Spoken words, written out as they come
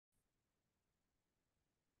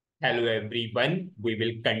Hello everyone, we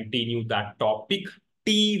will continue the topic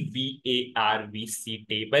TVARVC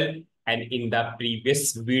table, and in the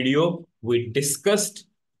previous video we discussed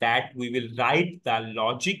that we will write the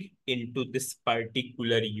logic into this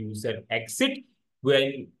particular user exit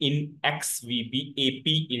when in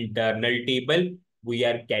XVB internal table we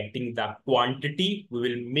are getting the quantity. We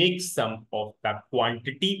will make sum of the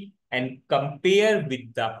quantity and compare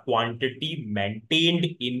with the quantity maintained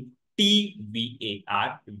in TVARVC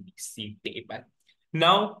table.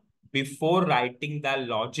 Now, before writing the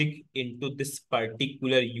logic into this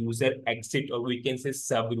particular user exit, or we can say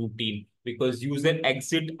subroutine, because user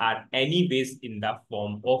exit are anyways in the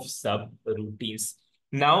form of subroutines.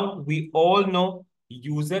 Now, we all know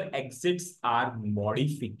user exits are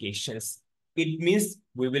modifications. It means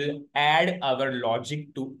we will add our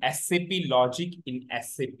logic to SAP logic in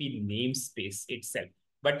SAP namespace itself.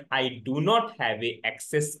 But I do not have a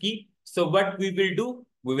access key. So what we will do,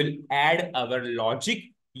 we will add our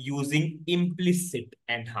logic using implicit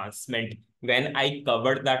enhancement. When I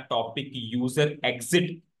covered the topic user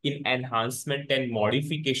exit in enhancement and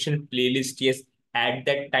modification playlist, yes, at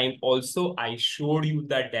that time also I showed you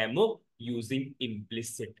the demo using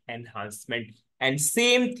implicit enhancement. And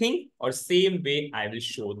same thing or same way, I will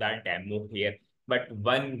show the demo here. But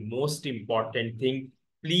one most important thing,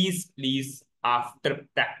 please, after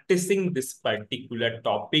practicing this particular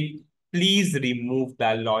topic, please remove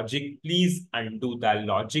the logic. Please undo the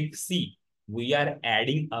logic. See, we are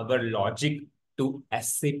adding our logic to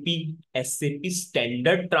SAP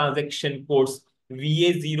standard transaction codes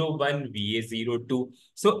VA01, VA02.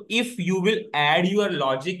 So if you will add your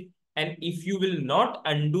logic and if you will not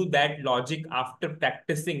undo that logic after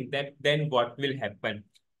practicing that, then what will happen?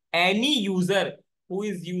 Any user who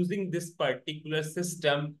is using this particular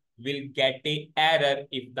system will get an error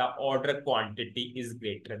if the order quantity is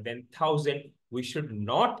greater than 1,000. We should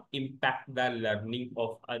not impact the learning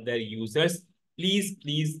of other users.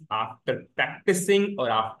 Please, after practicing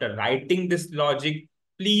or after writing this logic,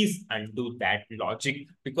 please undo that logic,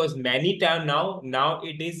 because many time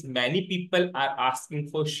nowadays many people are asking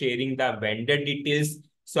for sharing the vendor details.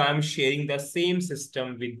 So I'm sharing the same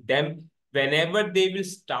system with them. Whenever they will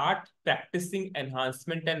start practicing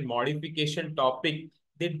enhancement and modification topic,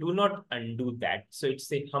 they do not undo that. So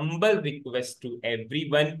it's a humble request to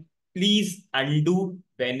everyone. Please undo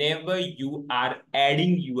whenever you are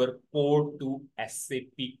adding your code to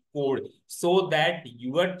SAP code, so that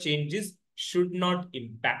your changes should not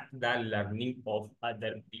impact the learning of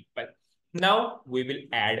other people. Now we will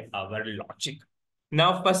add our logic.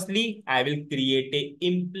 Now, firstly, I will create a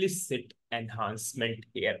implicit enhancement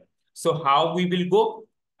here. So how we will go?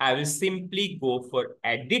 I will simply go for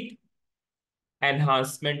edit,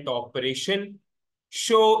 enhancement operation,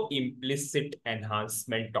 show implicit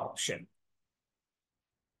enhancement option.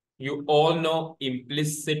 You all know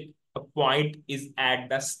implicit point is at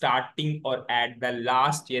the starting or at the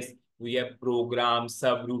last. Yes, we have program,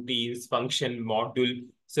 subroutines, function, module.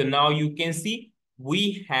 So now you can see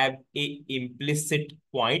we have a implicit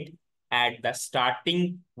point at the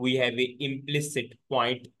starting. We have a implicit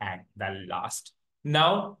point at the last.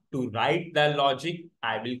 Now to write the logic,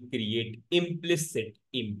 I will create implicit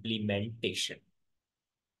implementation.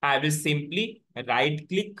 I will simply right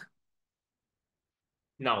click.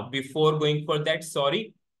 Now, before going for that,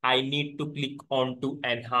 sorry, I need to click on to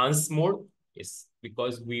enhance mode. Yes,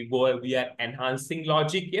 because we are enhancing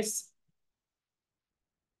logic. Yes.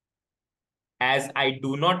 As I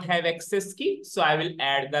do not have access key, so I will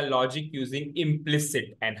add the logic using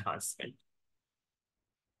implicit enhancement.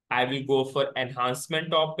 I will go for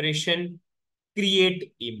enhancement operation,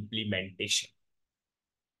 create implementation.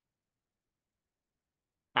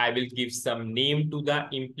 I will give some name to the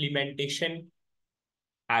implementation.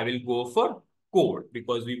 I will go for code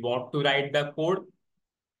because we want to write the code.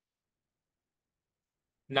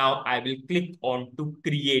 Now I will click on to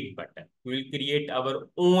create button. We will create our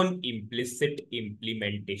own implicit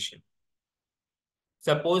implementation.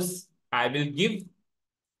 Suppose I will give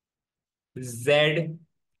Z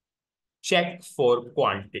check for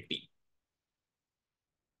quantity.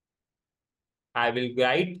 I will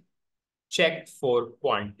write check for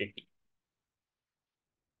quantity.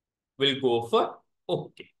 We'll go for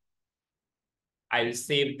OK. I'll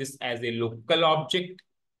save this as a local object.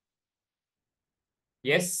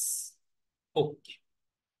 Yes. OK.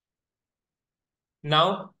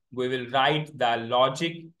 Now we will write the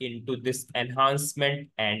logic into this enhancement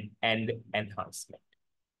and end enhancement.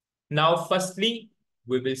 Now, firstly,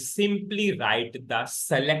 we will simply write the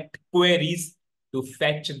select queries to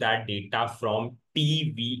fetch the data from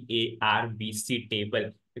TVARVC table.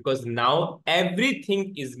 because now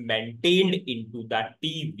everything is maintained into the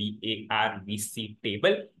TVARVC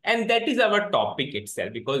table, and that is our topic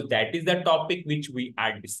itself, because that is the topic which we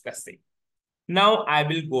are discussing. Now I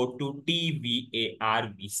will go to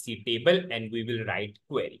TVARVC table and we will write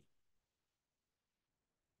query.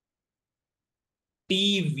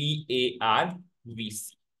 TVARVC.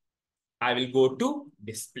 I will go to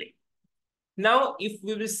display. Now, if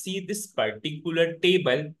we will see this particular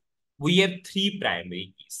table, we have three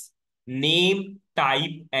primary keys: name,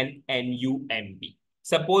 type, and NUMB.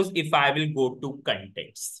 Suppose if I will go to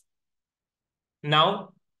contents.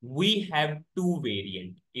 Now, we have two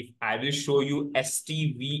variants. If I will show you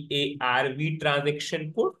STVARV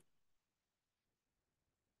transaction code,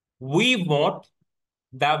 we want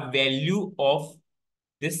the value of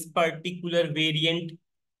this particular variant.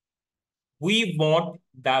 We want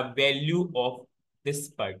the value of this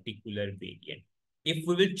particular variant. If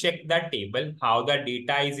we will check the table, how the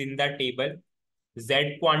data is in the table,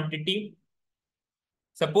 Z quantity.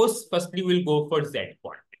 Suppose firstly we'll go for Z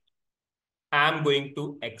quantity. I'm going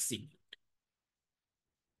to execute.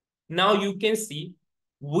 Now you can see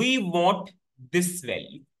we want this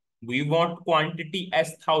value. We want quantity as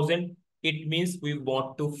 1000. It means we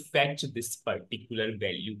want to fetch this particular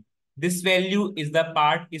value. This value is the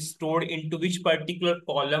part is stored into which particular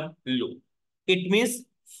column? Low. It means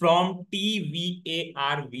from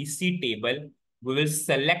TVARVC table, we will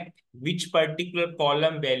select which particular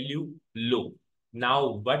column value? Low.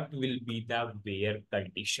 Now, what will be the where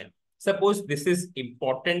condition? Suppose this is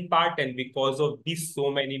important part and because of this so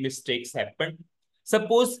many mistakes happen.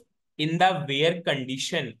 Suppose in the where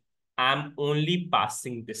condition, I'm only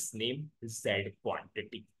passing this name Z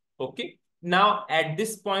quantity. Okay. Now at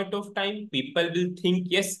this point of time, people will think,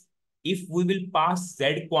 yes, if we will pass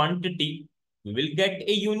Z quantity, we will get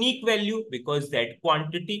a unique value because Z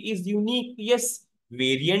quantity is unique. Yes,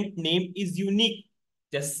 variant name is unique.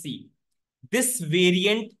 Just see. This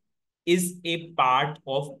variant is a part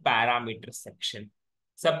of parameter section.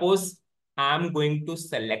 Suppose I'm going to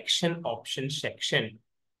selection option section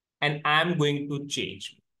and I'm going to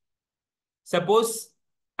change. Suppose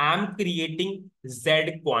I'm creating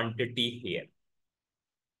Z quantity here.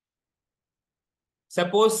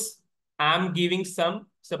 Suppose I'm giving some,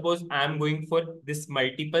 suppose I'm going for this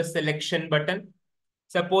multiple selection button.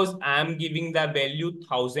 Suppose I'm giving the value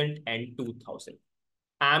 1000 and 2000.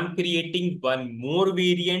 I'm creating one more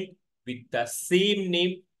variant with the same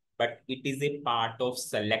name, but it is a part of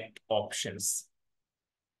select options.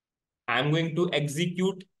 I'm going to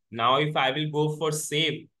execute. Now, if I will go for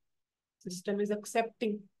save, system is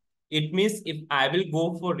accepting. It means if I will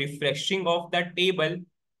go for refreshing of the table,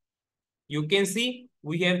 you can see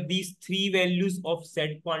we have these three values of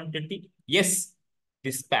Z quantity. Yes,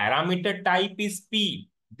 this parameter type is P.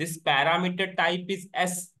 This parameter type is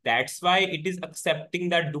S. That's why it is accepting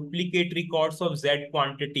the duplicate records of Z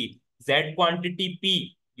quantity. Z quantity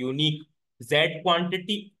P, unique. Z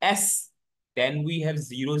quantity S. Then we have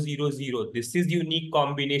 000. This is unique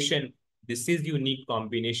combination. This is unique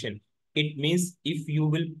combination. It means if you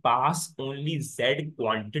will pass only Z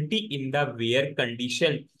quantity in the where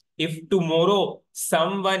condition, if tomorrow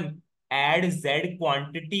someone add Z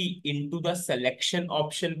quantity into the selection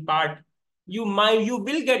option part, you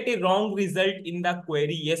will get a wrong result in the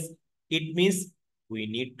query. Yes, it means we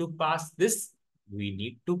need to pass this. We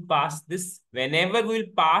need to pass this. Whenever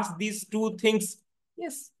we'll pass these two things,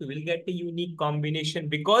 yes, we will get a unique combination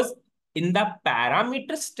because in the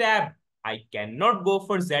parameters tab, I cannot go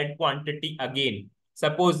for Z quantity again.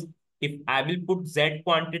 Suppose if I will put Z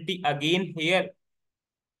quantity again here,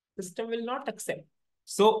 system will not accept.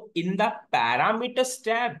 So in the parameters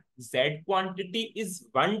tab, Z quantity is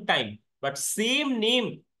one time, but same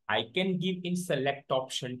name I can give in select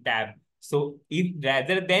option tab. So if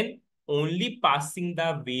rather than only passing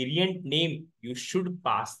the variant name, you should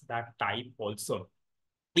pass the type also.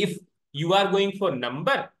 If you are going for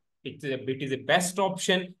number, it is a best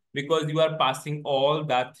option because you are passing all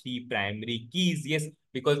the three primary keys. Yes,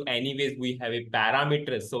 because anyways we have a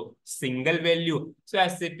parameter, so single value. So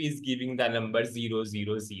SAP is giving the number 0000.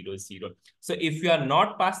 So if you are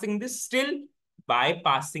not passing this, still by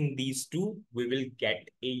passing these two, we will get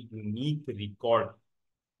a unique record.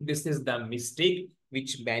 This is the mistake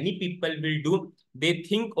which many people will do. They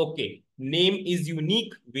think, okay, name is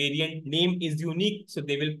unique, variant name is unique, so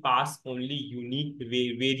they will pass only unique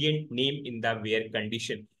variant name in the where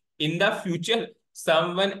condition. In the future,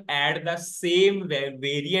 someone add the same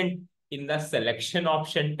variant in the selection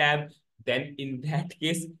option tab, then in that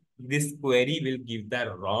case, this query will give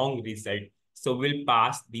the wrong result. So we'll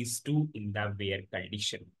pass these two in the where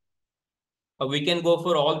condition. We can go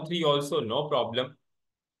for all three also, no problem.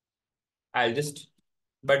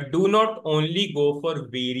 But do not only go for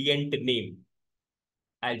variant name.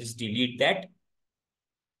 I'll just delete that.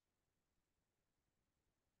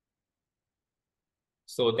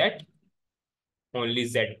 So that only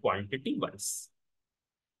Z quantity once.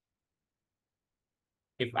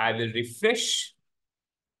 If I will refresh,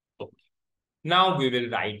 okay. Now we will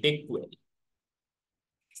write a query.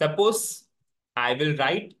 Suppose I will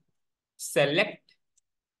write select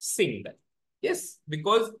single. Yes,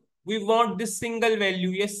 because we want this single value.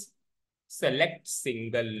 Yes, select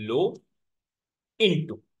single low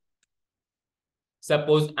into.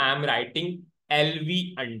 Suppose I am writing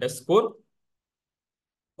LV underscore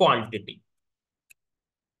quantity.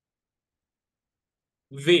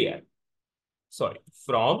 Where? Sorry,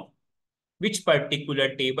 from which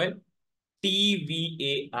particular table?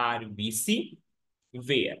 TVARVC.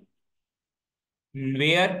 Where?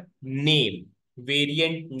 Where name,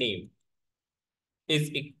 variant name is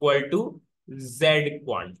equal to Z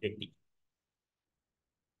quantity.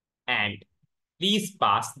 And please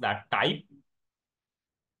pass the type.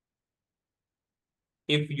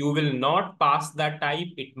 If you will not pass the type,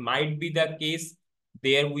 it might be the case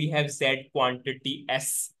there we have Z quantity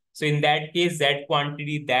S. So in that case, Z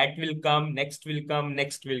quantity that will come, next will come,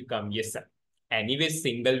 next will come. Yes, sir. Anyway,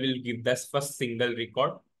 single will give us first single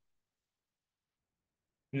record.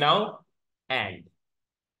 Now, and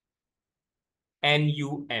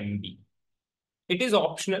NUMB. It is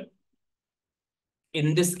optional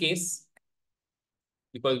in this case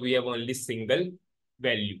because we have only single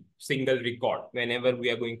value, single record whenever we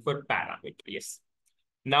are going for parameter. Yes.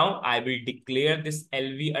 Now I will declare this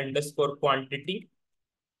LV underscore quantity.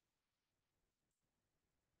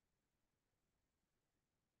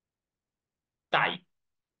 Type.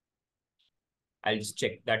 I'll just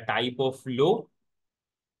check the type of low.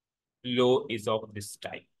 Low is of this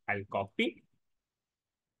type. I'll copy.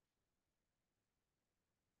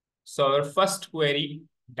 So our first query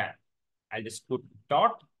done. I'll just put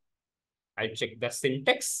dot. I'll check the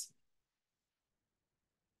syntax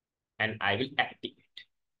and I will activate.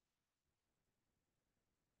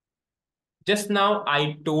 Just now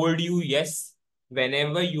I told you, yes,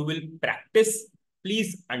 whenever you will practice,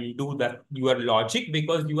 please undo your logic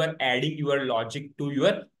because you are adding your logic to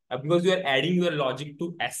your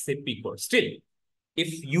SAP code. Still,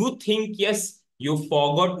 if you think, yes, you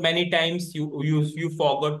forgot many times, you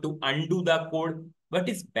forgot to undo the code, what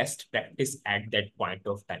is best practice at that point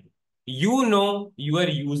of time? You know your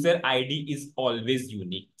user ID is always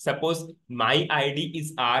unique. Suppose my ID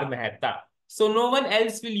is R Mehta. So no one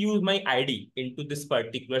else will use my ID into this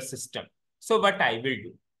particular system. So what I will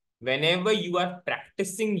do, whenever you are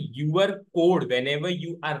practicing your code, whenever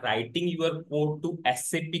you are writing your code to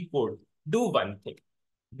SAP code, do one thing.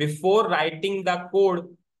 Before writing the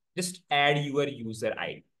code, just add your user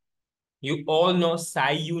ID. You all know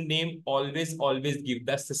name always give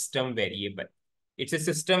the system variable. It's a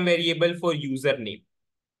system variable for username.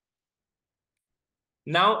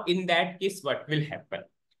 Now, in that case, what will happen?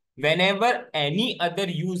 Whenever any other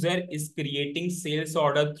user is creating sales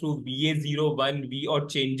order through VA01 V or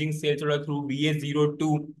changing sales order through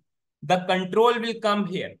VA02, the control will come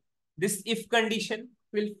here. This if condition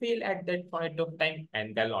will fail at that point of time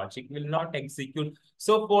and the logic will not execute.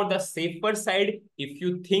 So for the safer side, if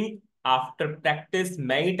you think after practice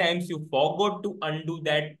many times you forgot to undo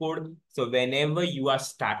that code, so whenever you are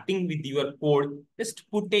starting with your code, just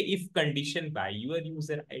put a if condition by your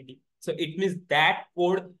user ID. So it means that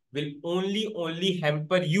code will only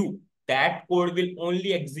hamper you. That code will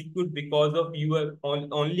only execute because of your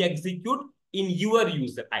only execute in your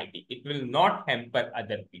user ID. It will not hamper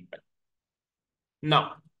other people.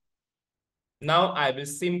 Now I will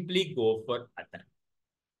simply go for other.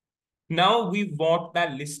 Now we want the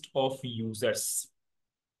list of users.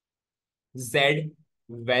 Z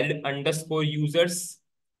weld underscore users.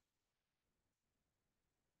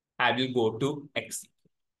 I will go to X.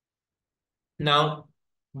 Now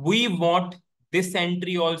we want this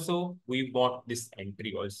entry also. We want this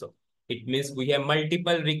entry also. It means we have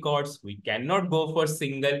multiple records. We cannot go for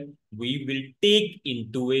single. We will take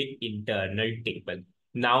into a internal table.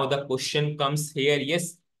 Now the question comes here.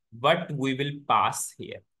 Yes, what we will pass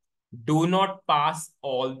here. Do not pass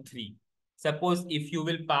all three. Suppose if you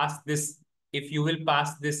will pass this,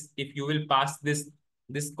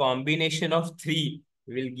 this combination of three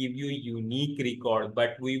will give you unique record,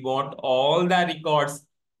 but we want all the records.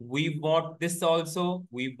 We want this also,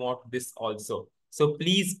 we want this also. So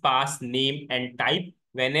please pass name and type.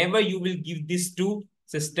 Whenever you will give this two,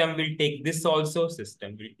 system will take this also,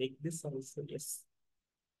 system will take this also, yes.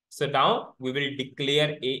 So now we will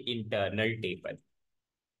declare a internal table.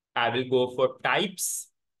 I will go for types.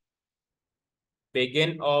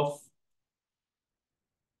 begin of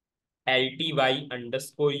LTY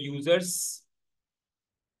underscore users.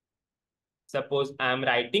 Suppose I am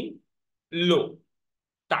writing low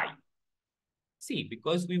type. See,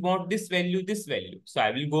 because we want this value, this value. So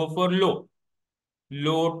I will go for low.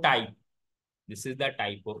 Low type. This is the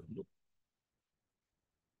type of low.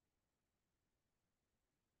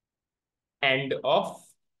 End of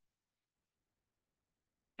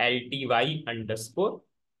LTY underscore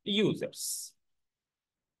users.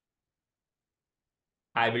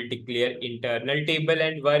 I will declare internal table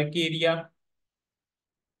and work area.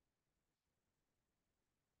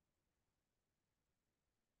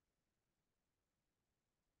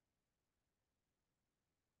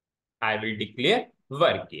 I will declare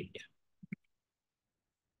work area.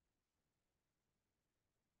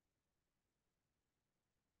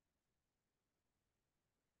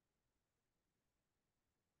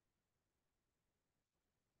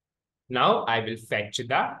 Now I will fetch the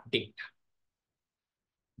data.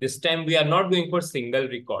 This time we are not going for single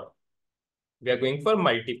record. We are going for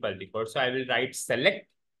multiple records. So I will write select.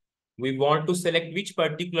 We want to select which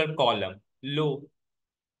particular column? Low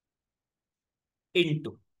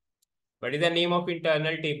into. What is the name of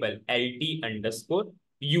internal table? LT underscore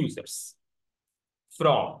users.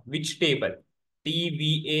 From which table?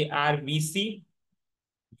 TVARVC,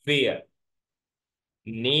 where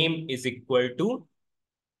name is equal to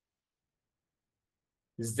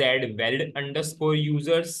Z weld underscore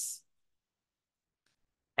users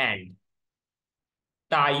and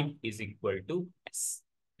type is equal to S.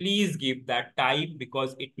 Please give that type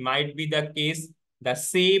because it might be the case the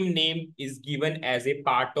same name is given as a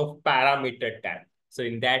part of parameter tag. So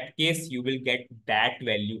in that case, you will get that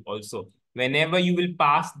value also. Whenever you will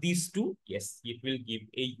pass these two, yes, it will give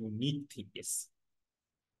a unique thing. Yes.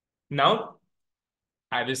 Now,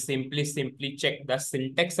 I will simply check the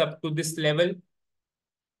syntax up to this level.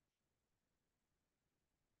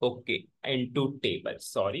 Okay, into table,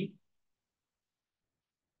 sorry.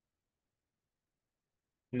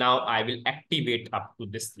 Now I will activate up to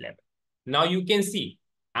this level. Now you can see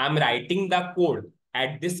I'm writing the code.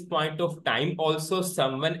 At this point of time, also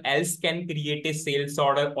someone else can create a sales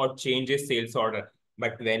order or change a sales order.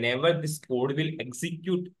 But whenever this code will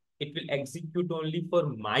execute, it will execute only for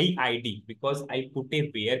my ID because I put a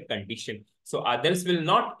where condition. So others will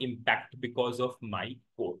not impact because of my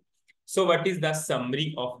code. So what is the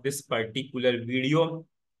summary of this particular video?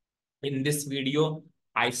 In this video,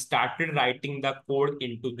 I started writing the code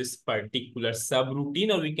into this particular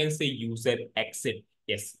subroutine, or we can say user exit.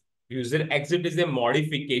 Yes, user exit is a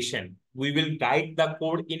modification. We will write the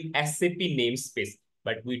code in SAP namespace,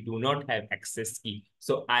 but we do not have access key.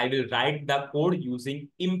 So I will write the code using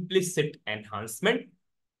implicit enhancement.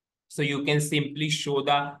 So you can simply show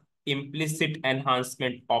the implicit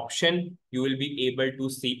enhancement option. You will be able to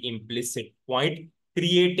see implicit point,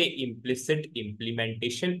 create a implicit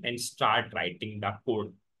implementation and start writing the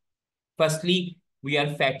code. Firstly, we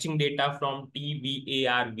are fetching data from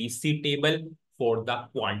TVARVC table for the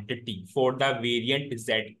quantity, for the variant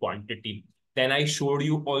Z quantity. Then I showed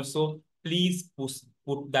you also, please put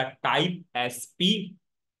the type as P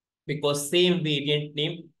because same variant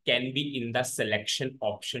name can be in the selection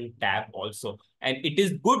option tab also. And it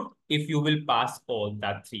is good if you will pass all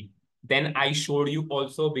the three. Then I showed you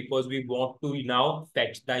also because we want to now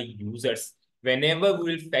fetch the users. Whenever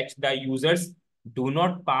we will fetch the users, do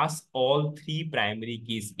not pass all three primary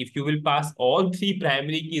keys. If you will pass all three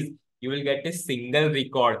primary keys, you will get a single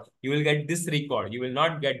record. You will get this record. You will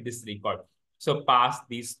not get this record. So pass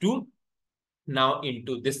these two. Now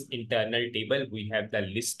into this internal table, we have the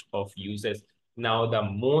list of users. Now the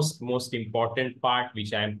most important part,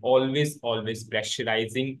 which I am always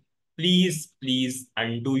pressurizing, please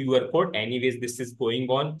undo your code. Anyways, this is going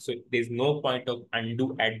on. So there's no point of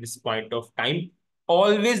undo at this point of time.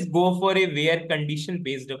 Always go for a where condition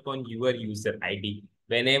based upon your user ID.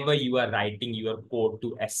 Whenever you are writing your code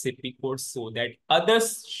to SAP code so that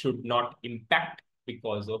others should not impact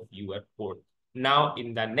because of your code. Now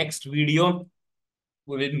in the next video,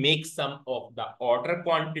 we will make some of the order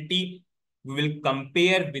quantity. We will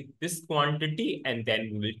compare with this quantity and then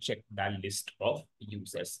we will check the list of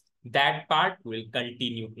users. That part will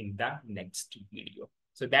continue in the next video.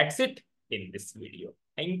 So that's it in this video.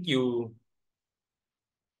 Thank you.